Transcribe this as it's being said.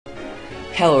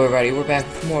Hello everybody, we're back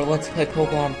with more Let's Play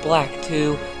Pokemon Black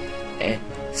 2, and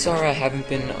sorry I haven't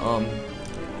been,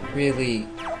 really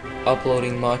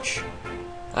uploading much.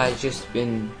 I've just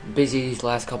been busy these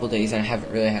last couple days and I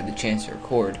haven't really had the chance to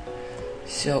record.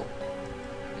 So,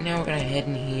 now we're gonna head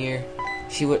in here,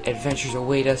 see what adventures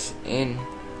await us in,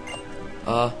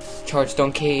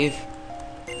 Chargestone Cave.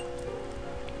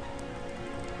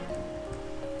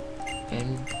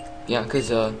 And, yeah, cause,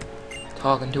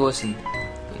 talking to us and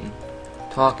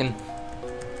talking,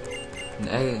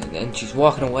 and she's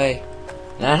walking away,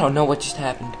 and I don't know what just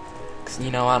happened, because,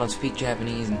 you know, I don't speak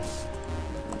Japanese, and,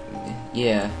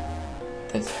 yeah,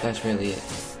 that's really it.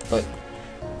 But,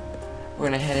 we're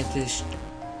gonna head into this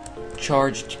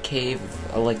charged cave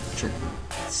of electric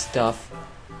stuff,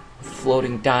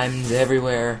 floating diamonds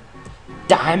everywhere.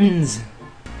 Diamonds!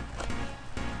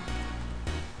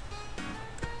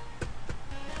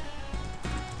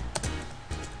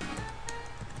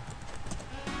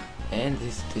 And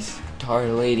this guitar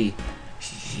lady,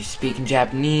 she's speaking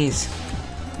Japanese.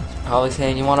 She's probably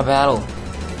saying, "You want to battle?"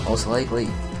 Most likely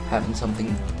having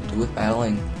something to do with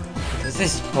battling. Because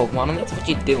this is Pokemon, and that's what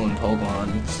you do in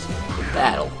Pokemon. It's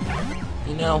battle.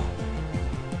 You know?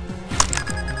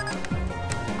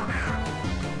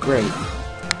 Great.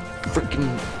 Frickin'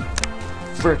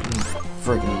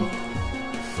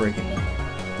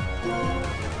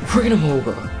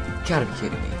 Amoeba. Gotta be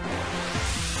kidding me.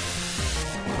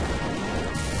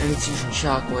 And it's using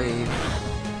Shockwave.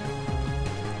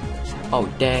 Oh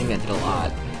dang, that did a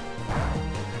lot.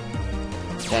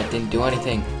 That didn't do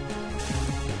anything.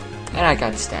 And I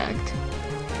got stacked.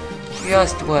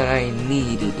 Just what I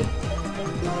needed.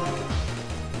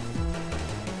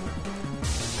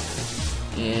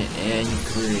 And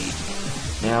great.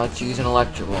 Now let's use an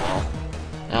Electro Ball.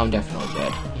 Now I'm definitely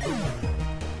dead.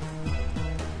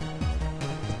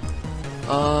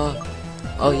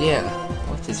 Oh yeah.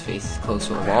 What's his face is close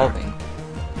to evolving.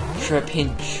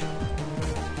 Trapinch.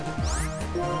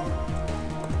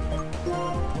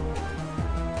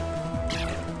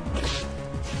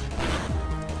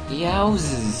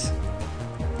 Yowzes.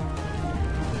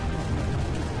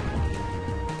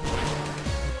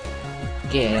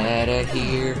 Get out of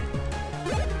here.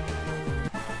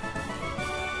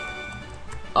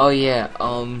 Oh yeah,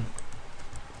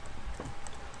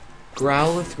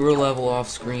 Growlithe grew a level off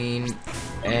screen,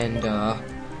 and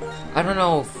I don't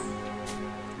know if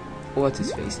what's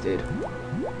his face did.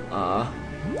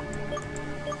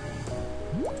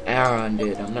 Aaron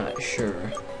did, I'm not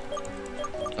sure.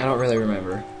 I don't really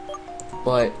remember.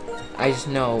 But I just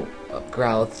know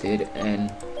Growlithe did,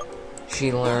 and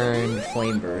she learned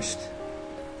Flame Burst.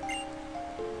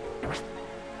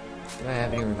 Do I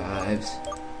have any revives?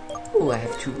 Ooh, I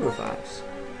have 2 revives.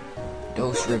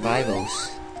 Dos Revivos.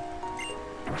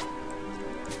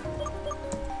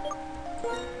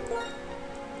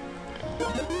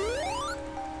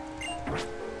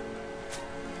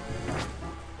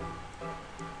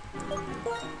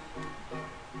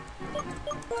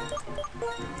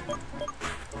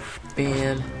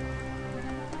 Bam.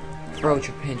 Throw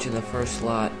Trapinch in the first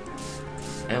slot,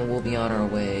 and we'll be on our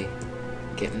way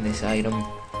getting this item.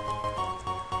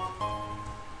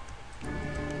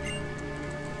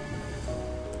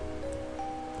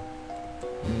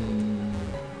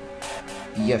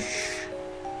 Yush.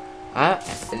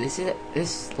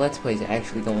 This Let's Play is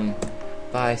actually going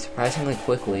by surprisingly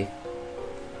quickly.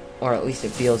 Or at least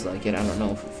it feels like it. I don't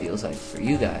know if it feels like it for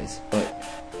you guys, but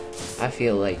I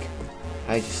feel like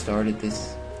I just started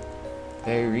this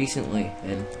very recently,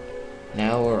 and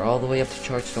now we're all the way up to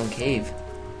Chargestone Cave.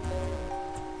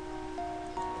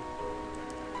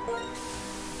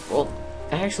 Well,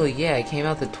 actually, yeah, it came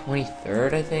out the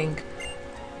 23rd, I think,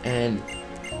 and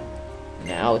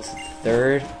now it's the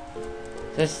 3rd.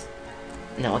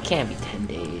 No, it can't be 10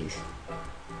 days.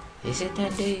 Is it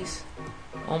 10 days?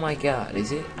 Oh my god,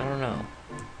 is it? I don't know.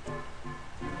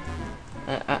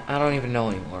 I don't even know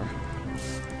anymore.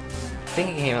 I think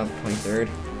it came out the 23rd.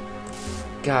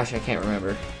 Gosh, I can't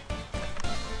remember.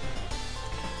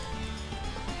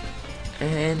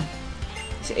 And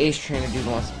this Ace Trainer dude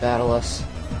wants to battle us,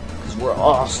 because we're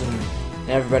awesome, and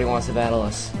everybody wants to battle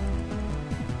us.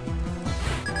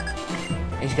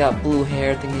 He's got blue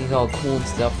hair, thinking he's all cool and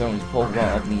stuff, throwing his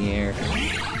Pokeball up in the air.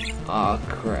 Aw,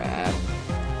 crap.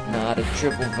 Not a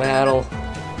triple battle.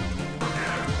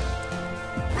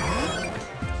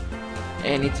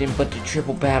 Anything but the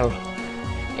triple battle.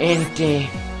 Anything.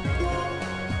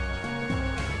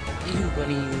 You're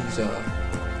gonna use a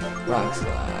Rock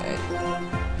Slide.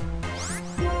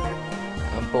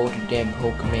 On both of them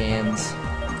Pokemons.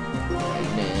 And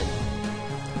then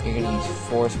you're gonna use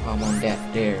Force Palm on that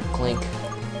there, Clink.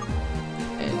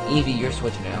 And Evie, you're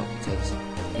switching out because,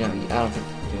 you know, I don't think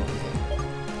you can do anything.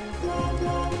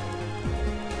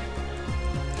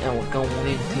 Now we're going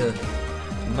into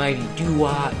Mighty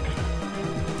Duat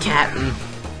Captain.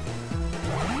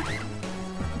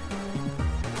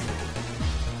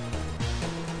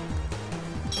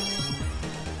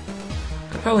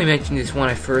 I probably mentioned this when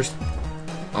I first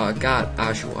got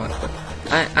Oshawott, but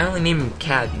I only named him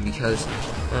Captain because,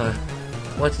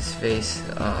 what's his face?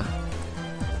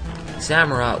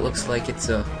 Samurott looks like it's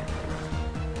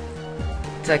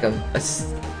like a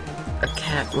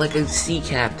like a sea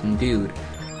captain dude,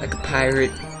 like a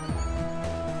pirate.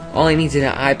 All he needs is an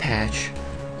eye patch,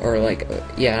 or like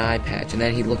yeah, an eye patch, and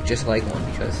then he looked just like one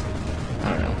because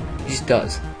I don't know, he just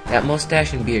does. That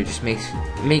mustache and beard just makes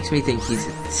me think he's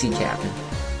a sea captain.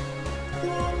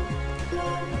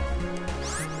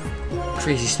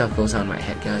 Crazy stuff goes on in my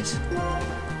head, guys.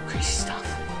 Crazy stuff.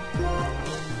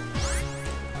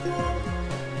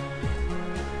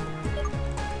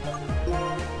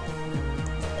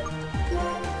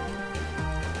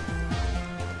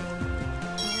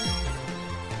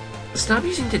 Stop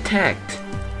using detect.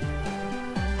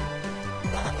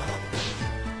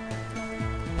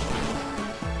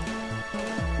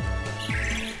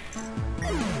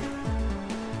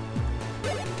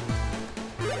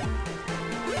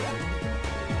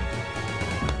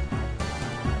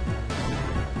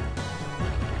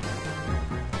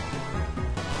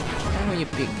 Oh, you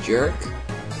big jerk.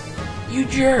 You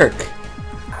jerk.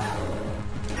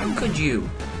 How could you?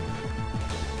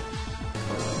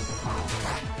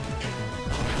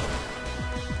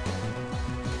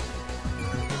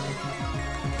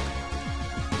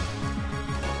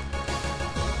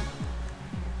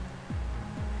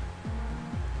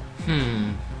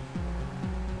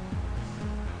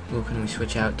 Who can we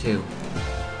switch out to?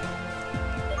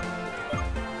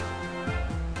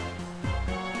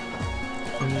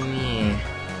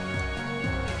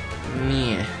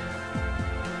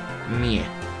 Meh.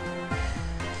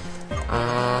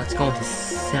 Let's go into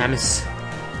Samus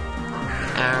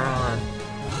Aron.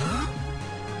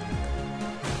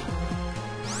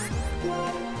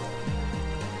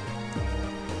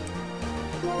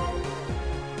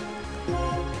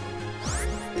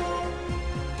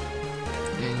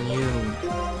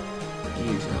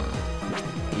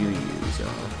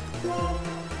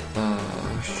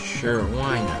 Sure,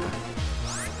 why not?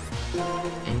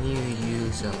 And you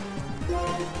use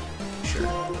sure,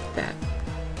 that.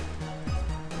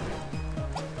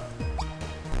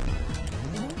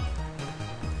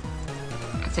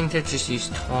 I think that just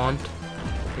used taunt.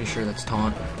 Pretty sure that's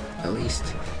taunt, at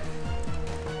least.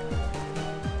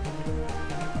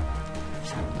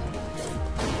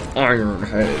 Iron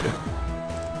Head.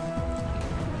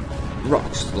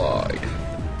 Rock Slide.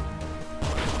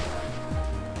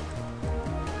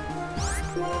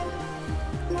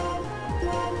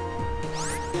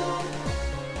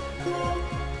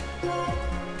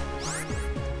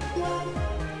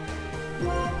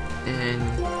 And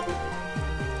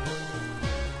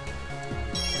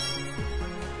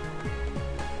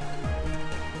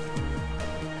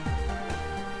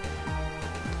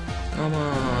come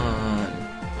on.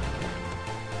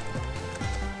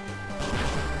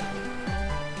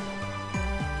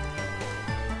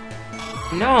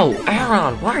 No,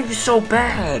 Aaron, why are you so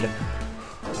bad?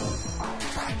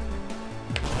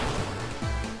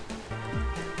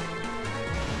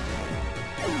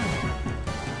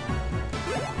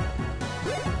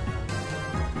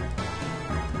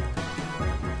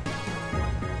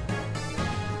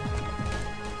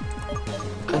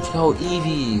 Let's go,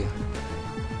 Eevee.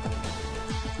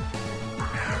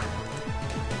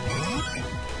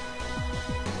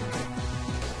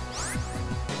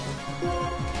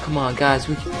 Come on, guys,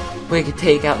 we can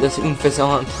take out this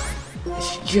Unfazant.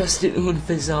 It's just an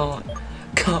Unfazant.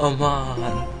 Come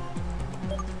on.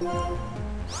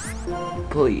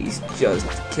 Please, just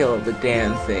kill the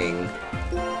damn thing.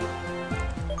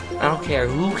 I don't care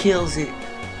who kills it.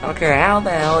 I don't care how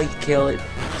the hell you kill it.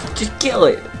 Just kill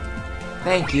it.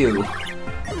 Thank you.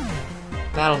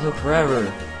 Battle took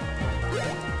forever.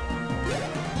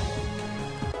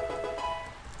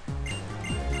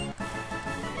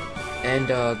 And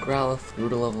Growlithe grew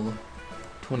to level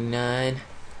 29.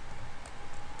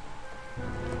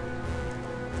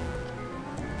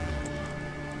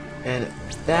 And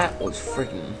that was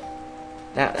freaking...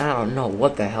 I don't know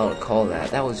what the hell to call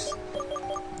that. That was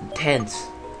intense.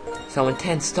 Some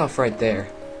intense stuff right there.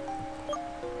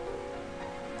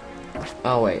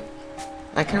 Oh wait.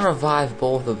 I can revive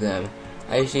both of them.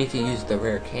 I just need to use the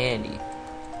rare candy.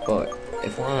 But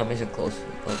if one of them isn't close,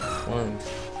 like one of them's...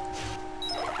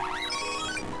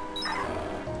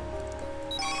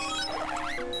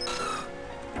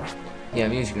 Yeah,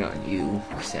 I'm using it on you,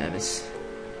 Samus.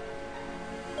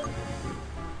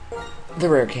 The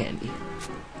rare candy.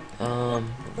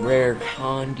 Rare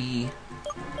candy.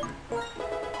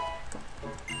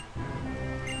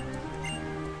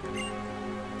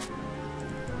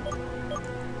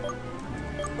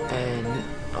 And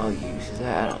I'll use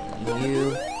that on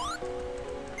you.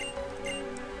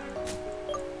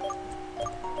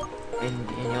 And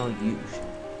I'll use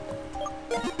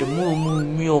the Moo Moo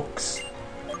Milks.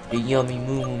 The yummy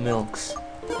Moo Moo Milks.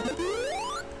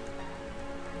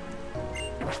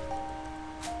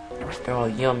 They're all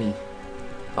yummy.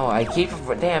 Oh, I keep...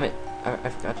 Damn it. I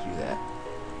forgot to do that.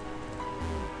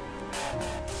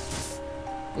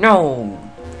 No!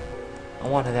 I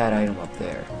wanted that item up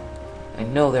there. I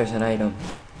know there's an item.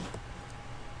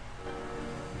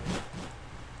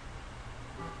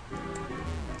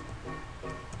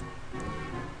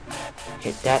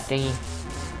 Hit that thingy.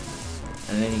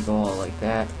 And then you go all like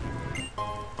that.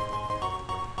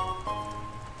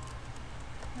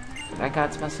 And I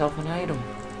got myself an item.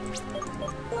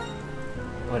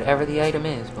 Whatever the item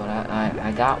is, but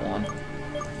I got one.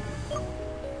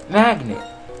 Magnet!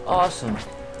 Awesome.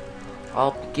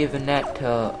 I'll be giving that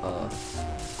to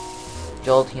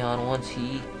Jolteon once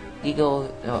he goes.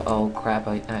 Oh crap!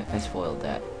 I spoiled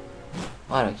that.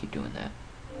 Why do I keep doing that?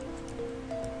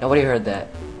 Nobody heard that.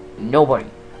 Nobody.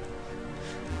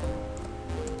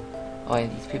 Oh, and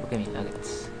these people give me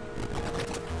nuggets.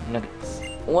 Nuggets.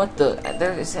 What the?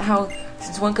 There's how?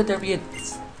 Since when could there be a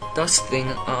dust thing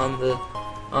on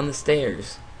the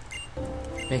stairs?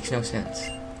 Makes no sense.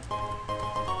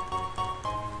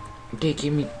 Okay,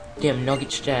 give me damn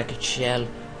nugget stack and shell,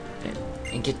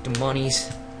 and get the monies,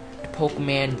 the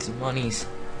Pokemon's monies.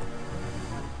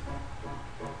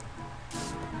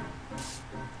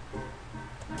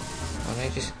 Oh, I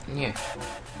just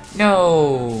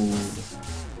no.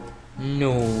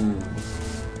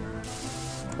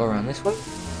 Go around this way.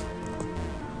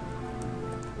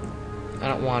 I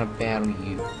don't want to battle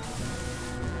you.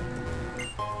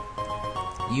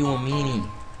 You a meanie.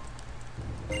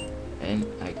 And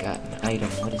I got an item.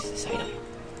 What is this item?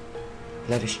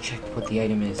 Let us check what the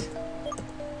item is.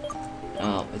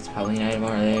 Oh, it's probably an item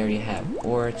I already have.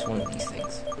 Or it's one of these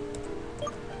things.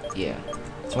 Yeah,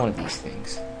 it's one of these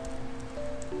things.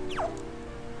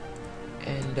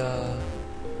 And,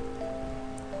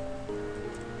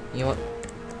 you know what?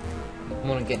 I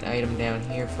want to get an item down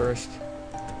here first.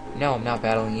 No, I'm not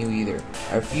battling you either.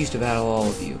 I refuse to battle all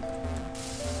of you.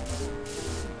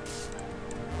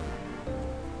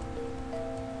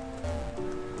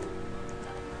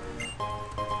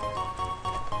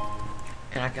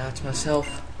 And I got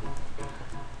myself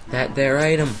that there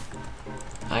item.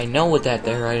 I know what that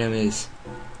there item is.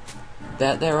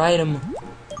 That there item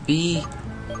be...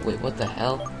 Wait, what the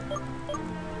hell?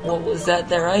 What was that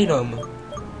there item?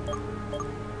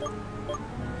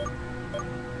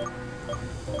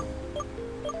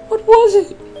 What was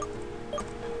it?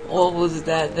 What was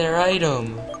that there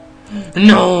item?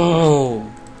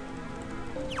 No!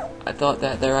 I thought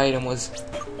that there item was...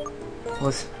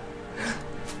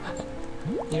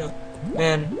 You know,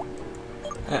 man,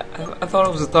 I thought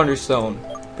it was a Thunderstone,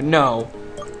 but no.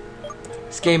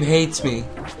 This game hates me.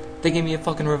 They gave me a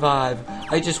fucking revive.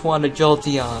 I just want a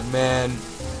Jolteon, man.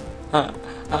 I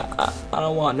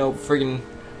don't want no friggin'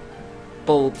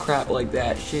 bull crap like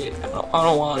that shit. I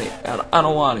don't want it. I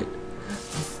don't want it.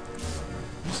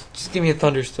 Just give me a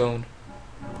Thunderstone.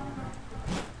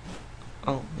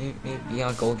 Oh, maybe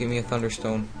Bianca will give me a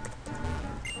Thunderstone.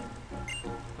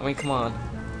 I mean, come on.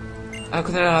 How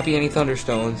could there not be any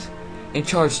Thunderstones in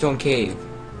Chargestone Cave?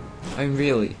 I mean,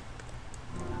 really.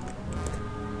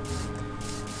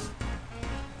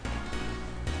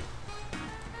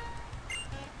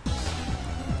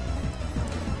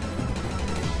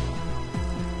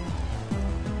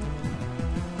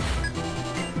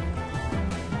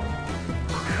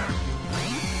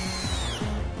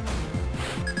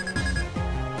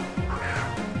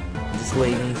 This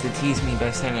lady needs to tease me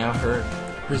by sending out her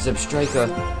Zebstrika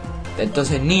that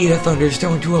doesn't need a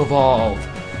Thunderstone to evolve.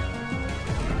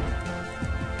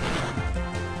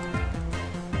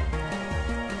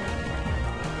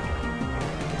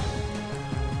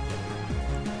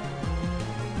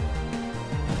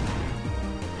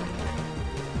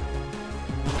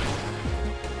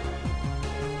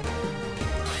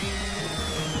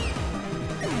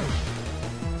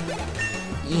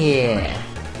 Yeah.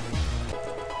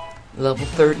 Level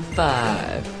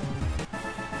 35.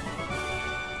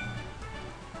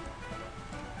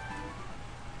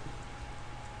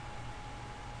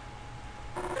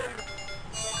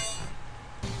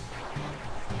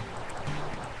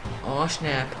 Aw,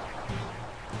 snap.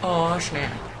 Aw,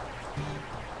 snap.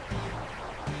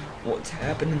 What's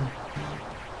happening?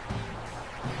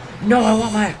 No, I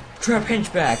want my trap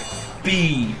hinge back.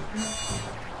 B.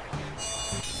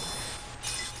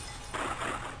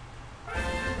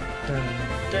 Dun,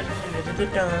 dun, dun,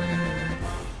 dun, dun.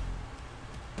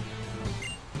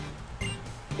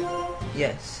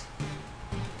 Yes.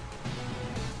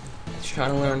 Just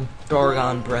trying to learn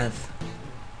Doragon Breath.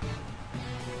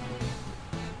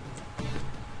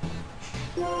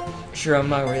 Sure, I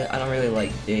don't really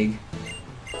like Dig.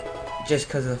 Just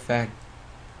because of the fact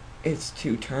it's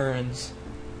 2 turns.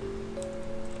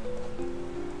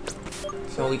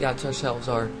 So we got ourselves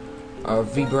our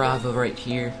V-Brava right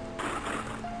here.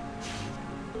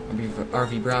 Our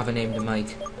V-Brava named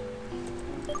Mike.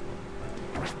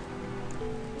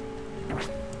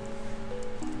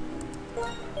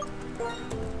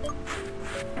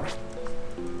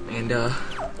 And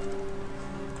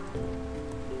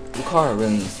Lucario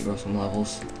really needs to grow some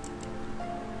levels.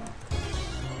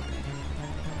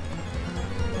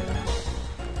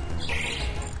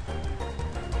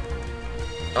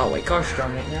 Oh wait, gosh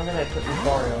darn it, now that I put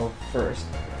Lucario first,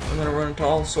 I'm gonna run into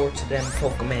all sorts of them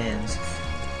Pokemans.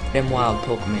 Them wild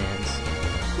Pokemans.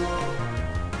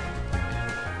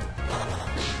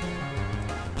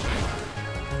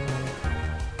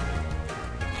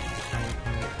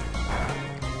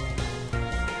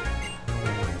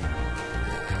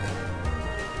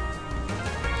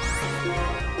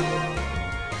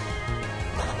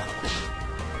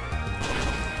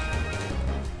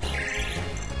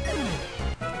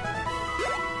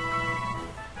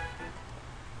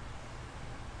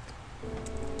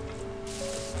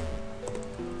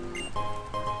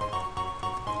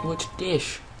 Which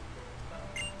dish?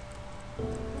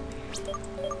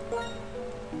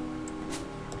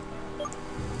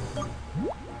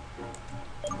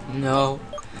 No,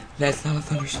 that's not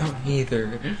Thunderstone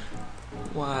either.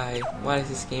 Why? Why does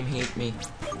this game hate me?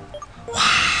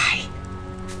 Why?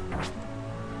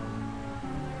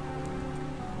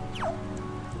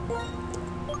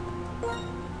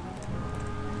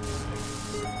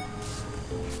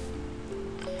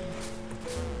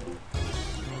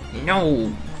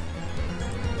 No!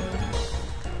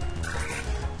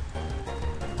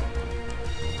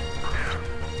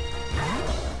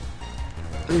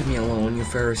 Leave me alone, you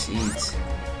Pharisees.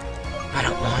 I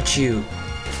don't want you.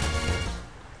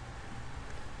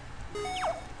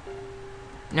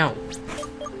 No.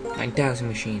 My dowsing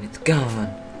machine, it's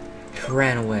gone. It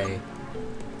ran away.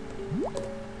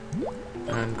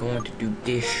 I'm going to do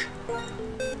dish.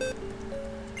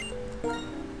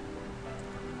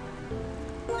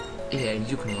 Yeah,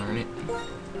 you can learn it.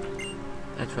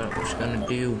 That's what I was gonna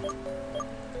do.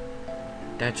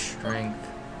 That's strength.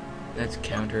 That's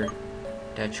counter.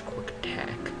 That's quick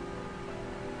attack.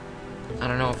 I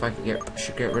don't know if I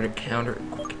should get rid of counter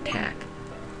or quick attack.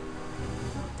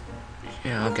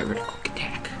 Yeah, I'll get rid of quick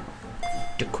attack.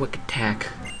 The quick attack.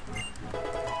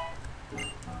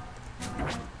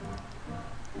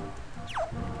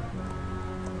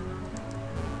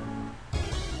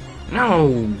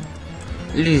 No!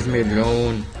 Leave me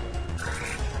alone.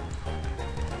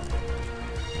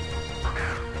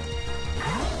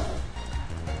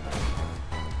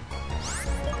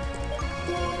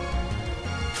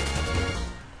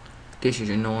 This is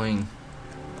annoying.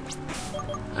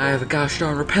 I have a gosh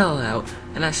darn repel out,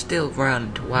 and I still run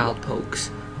into wild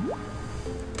pokes.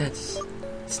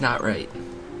 It's not right.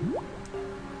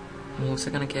 What was I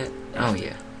gonna get? Oh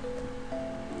yeah.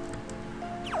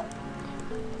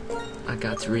 I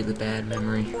got a really bad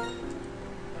memory.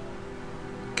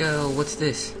 Go, what's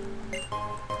this?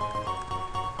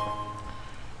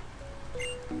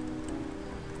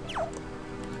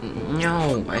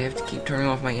 No, I have to keep turning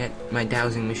off my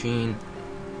dowsing machine.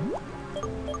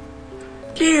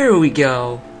 There we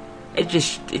go. It's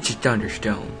just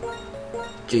Thunderstone.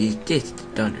 It's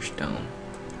Thunderstone.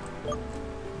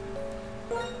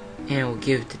 And we'll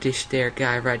give it to this there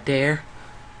guy right there.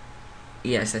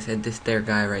 Yes, I said this there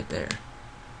guy right there.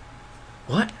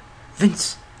 What?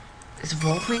 Vince is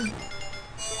evolving?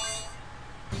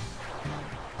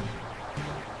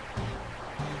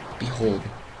 Behold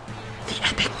the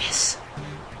epicness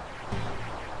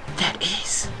that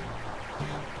is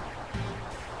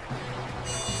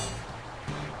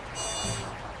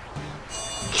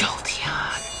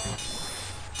Jolteon.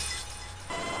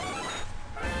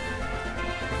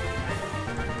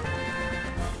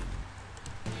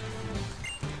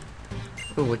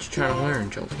 Oh, what you trying to learn,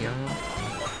 Jolteon?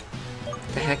 What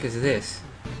the heck is this?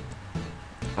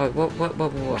 Oh, what?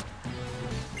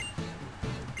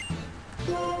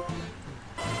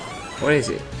 What is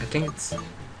it?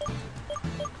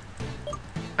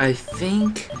 I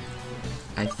think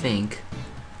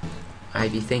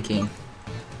I'd be thinking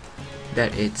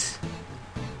that it's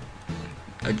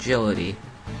agility.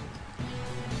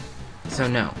 So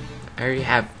no, I already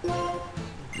have.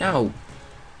 No.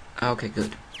 Okay,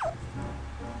 good.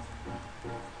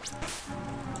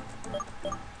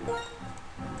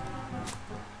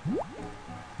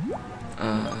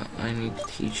 I need to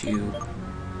teach you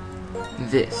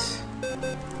this.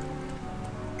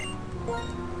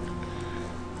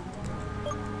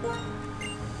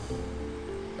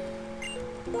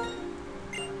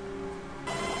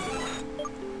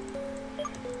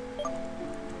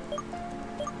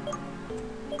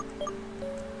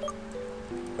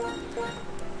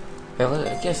 Well,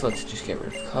 I guess let's just get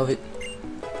rid of Covet.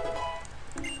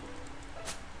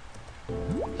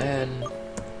 And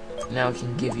now I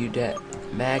can give you that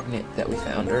magnet that we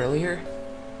found earlier.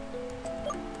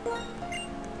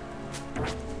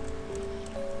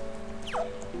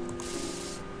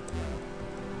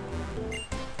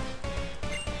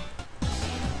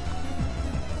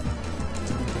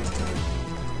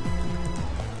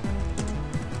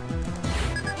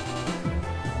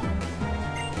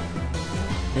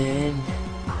 And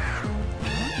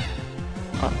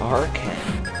Arcan.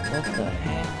 What the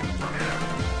heck?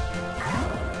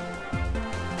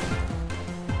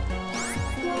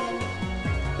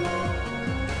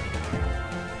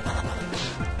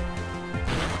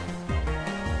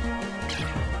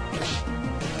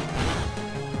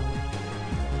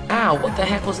 Ow, what the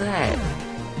heck was that?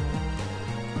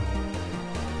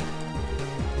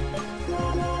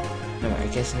 Alright, I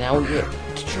guess now we get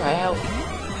to try out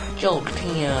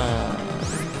Jolteon.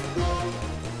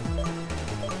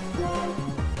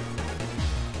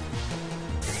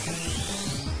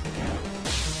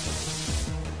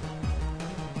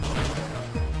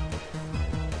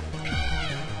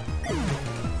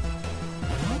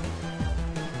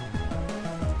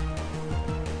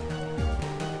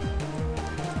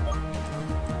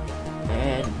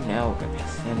 And now we're gonna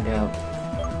send out.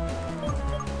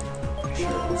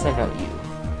 Sure, we'll send out you.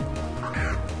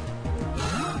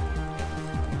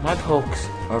 My pokes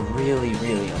are really,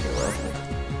 really underleveled.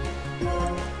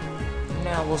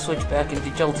 Now we'll switch back into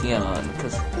Jolteon,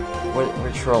 because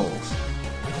we're trolls.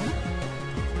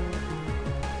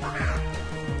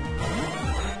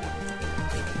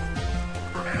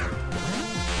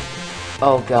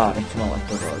 Oh god, I smell like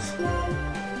there was.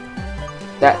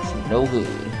 That's no good.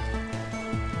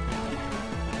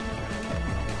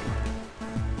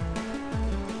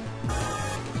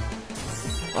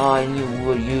 I knew you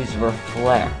would use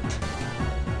Reflect.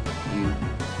 You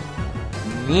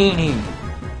meanie.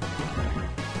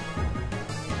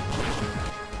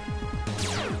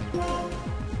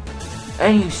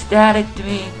 And you static to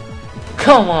me?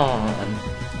 Come on!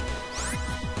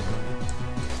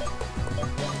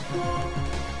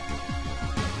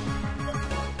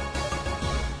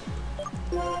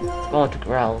 Going to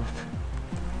Growlithe.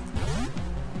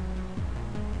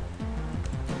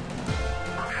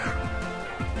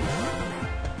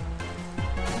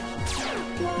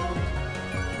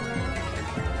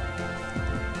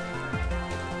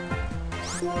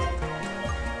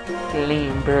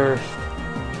 Flame Burst.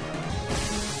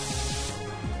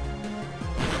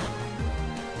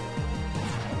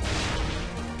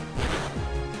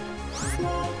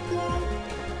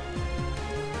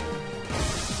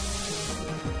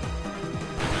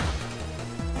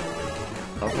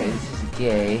 Okay, this is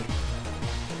gay.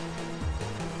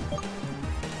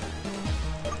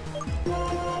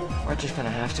 We're just gonna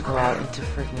have to go out into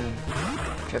freaking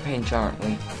Trapinch, aren't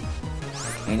we?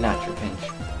 I mean, not Trapinch.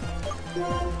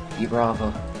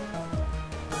 Bravo.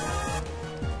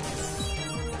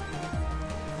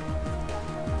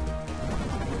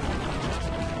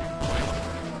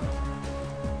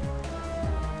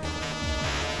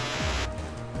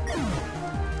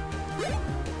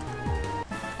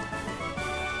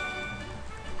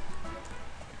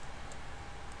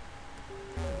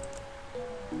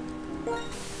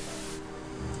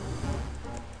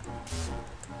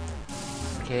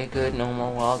 Okay, good. No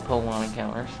more wild Pokemon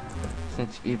encounters.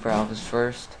 Since Bravo is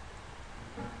first.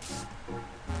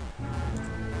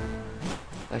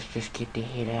 Let's just get the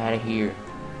head out of here.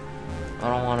 I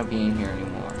don't want to be in here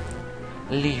anymore.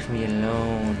 Leave me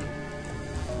alone.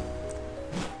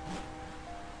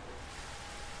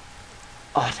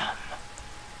 Awesome.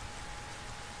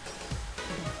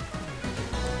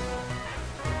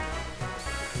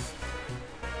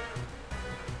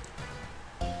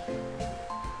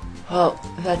 Well,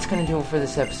 that's gonna do it for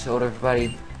this episode,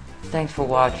 everybody. Thanks for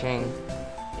watching.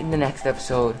 In the next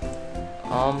episode,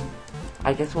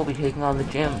 I guess we'll be taking on the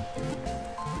gym.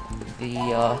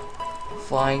 The,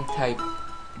 flying type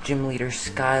gym leader,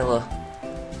 Skyla.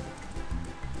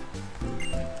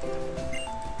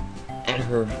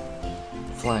 her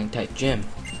flying type gym.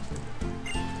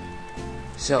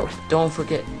 So don't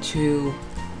forget to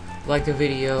like the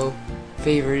video,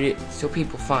 favorite it so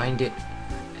people find it,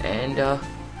 and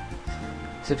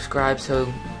subscribe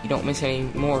so you don't miss any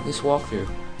more of this walkthrough.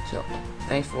 So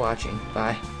thanks for watching.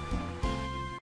 Bye.